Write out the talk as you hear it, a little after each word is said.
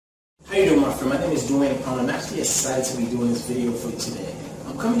How you doing, my friend? My name is Dwayne. I'm actually excited to be doing this video for you today.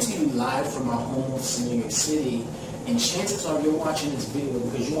 I'm coming to you live from my home office in New York City, and chances are you're watching this video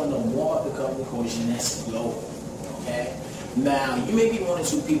because you want to know more about the company called Jeunesse. Okay? Now, you may be one or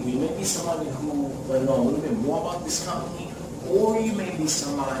two people. You may be somebody who want to know a little bit more about this company, or you may be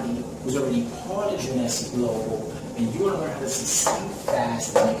somebody who's already part of Jeunesse Global, and you want to learn how to succeed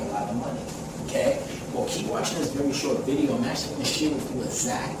fast and make a lot of money. Okay? Well, keep watching this very short video. I'm actually going to share with you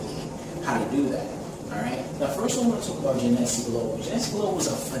exactly how to do that. Alright? Now first I want to talk about Jeunesse Global. Jeunesse Global is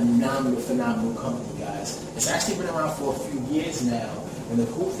a phenomenal company, guys. It's actually been around for a few years now. And the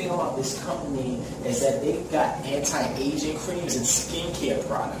cool thing about this company is that they've got anti-aging creams and skincare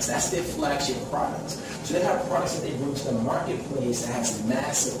products. That's their flagship products. So they have products that they bring to the marketplace that has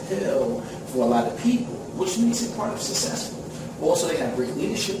mass appeal for a lot of people, which makes it part of successful. Also, they got great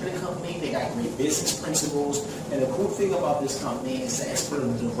leadership in the company, they got great business principles, and the cool thing about this company is that it's for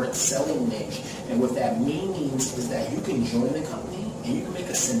the direct selling niche. And what that means is that you can join the company and you can make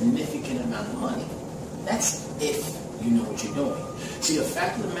a significant amount of money. That's if you know what you're doing. See, the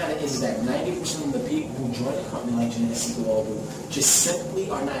fact of the matter is that 90% of the people who join a company like Jeunesse Global just simply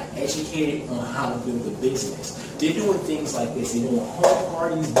are not educated on how to build a business. They're doing things like this. They're doing home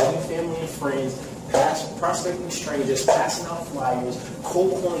parties, building family and friends, prospecting strangers, passing out flyers,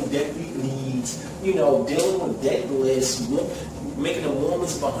 cold calling deadbeat leads, dealing with dead lists, making a warm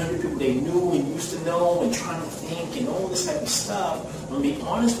list of 100 people they knew and used to know, and trying to think and all this type of stuff. I'm gonna be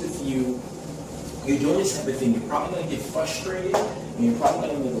honest with you, you're doing this type of thing, you're probably gonna get frustrated and you're probably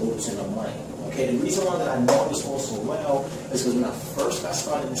gonna make a little bit of money. Okay, the reason why that I know this all so well is because when I first got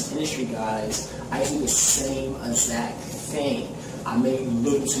started in this industry, guys, I used to do the same exact thing. I made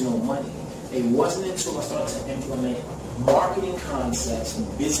little to no money. It wasn't until I started to implement marketing concepts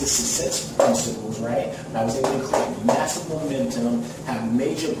and business success principles, right, that I was able to create massive momentum, have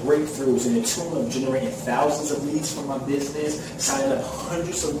major breakthroughs in the tune of generating thousands of leads for my business, signing up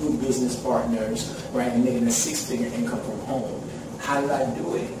hundreds of new business partners, right, and making a six-figure income from home. How did I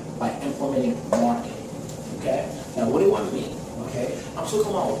do it? By implementing marketing. Okay? Now, what do I mean? Okay? I'm talking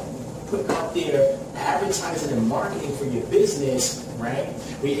about putting out there advertising and marketing for your business, right?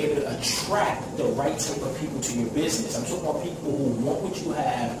 Where you're able to attract the right type of people to your business. I'm talking about people who want what you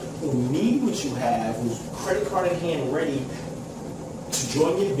have, who need what you have, who's credit card in hand ready to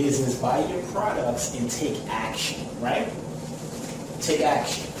join your business, buy your products, and take action, right? Take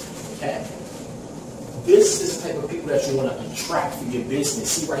action, okay? This is the type of people that you want to attract for your business.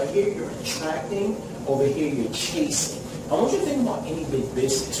 See, right here, you're attracting. Over here, you're chasing. I want you to think about any big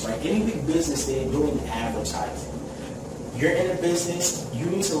business, right? Any big business, they're doing advertising. You're in a business, you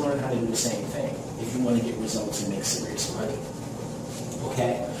need to learn how to do the same thing if you want to get results and make serious money.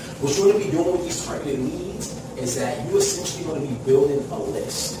 Okay? What you're going to be doing with these targeted leads is that you're essentially going to be building a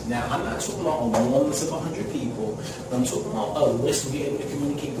list. Now, I'm not talking about a long list of 100 people, but I'm talking about a list where you're able to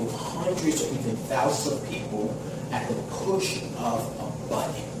communicate with hundreds or even thousands of people at the push of a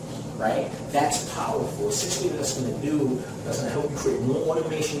button. Right? That's powerful. Essentially what that's going to do, that's going to help you create more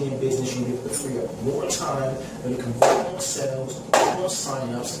automation in your business. You'll be able to free up more time, you'll convert more sales, more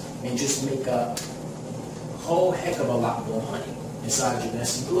signups, and just make a whole heck of a lot more money inside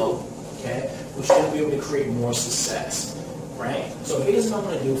Jeunesse Global. Okay? Which you're going to be able to create more success. Right? So here's what I'm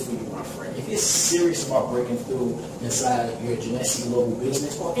going to do for you, my friend. If you're serious about breaking through inside your Jeunesse Global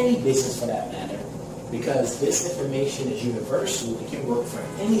business, or any business for that matter, because this information is universal, it can work for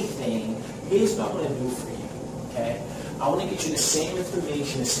anything. Here's what I'm going to do for you, okay? I want to get you the same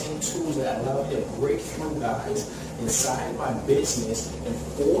information, the same tools that allow you to break through, guys, inside my business. And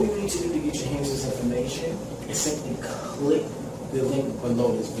all you need to do to get your hands on this information is simply click the link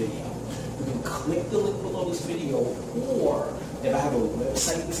below this video. You can click the link below this video, or if I have a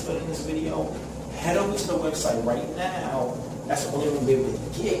website displayed in this video, head over to the website right now. That's the only way we'll be able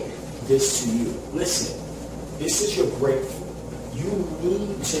to get this to you. Listen, this is your breakthrough. You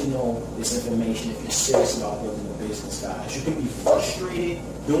need to know this information if you're serious about building a business, guys. You can be frustrated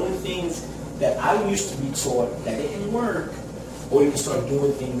doing things that I used to be taught that didn't work, or you can start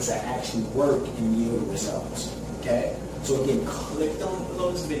doing things that actually work and yield results. Okay? So again, click the link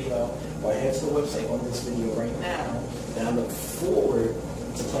below this video, or head to the website on this video right now, and I look forward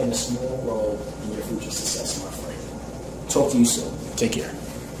to playing a small role in your future success, my friend. Talk to you soon. Take care.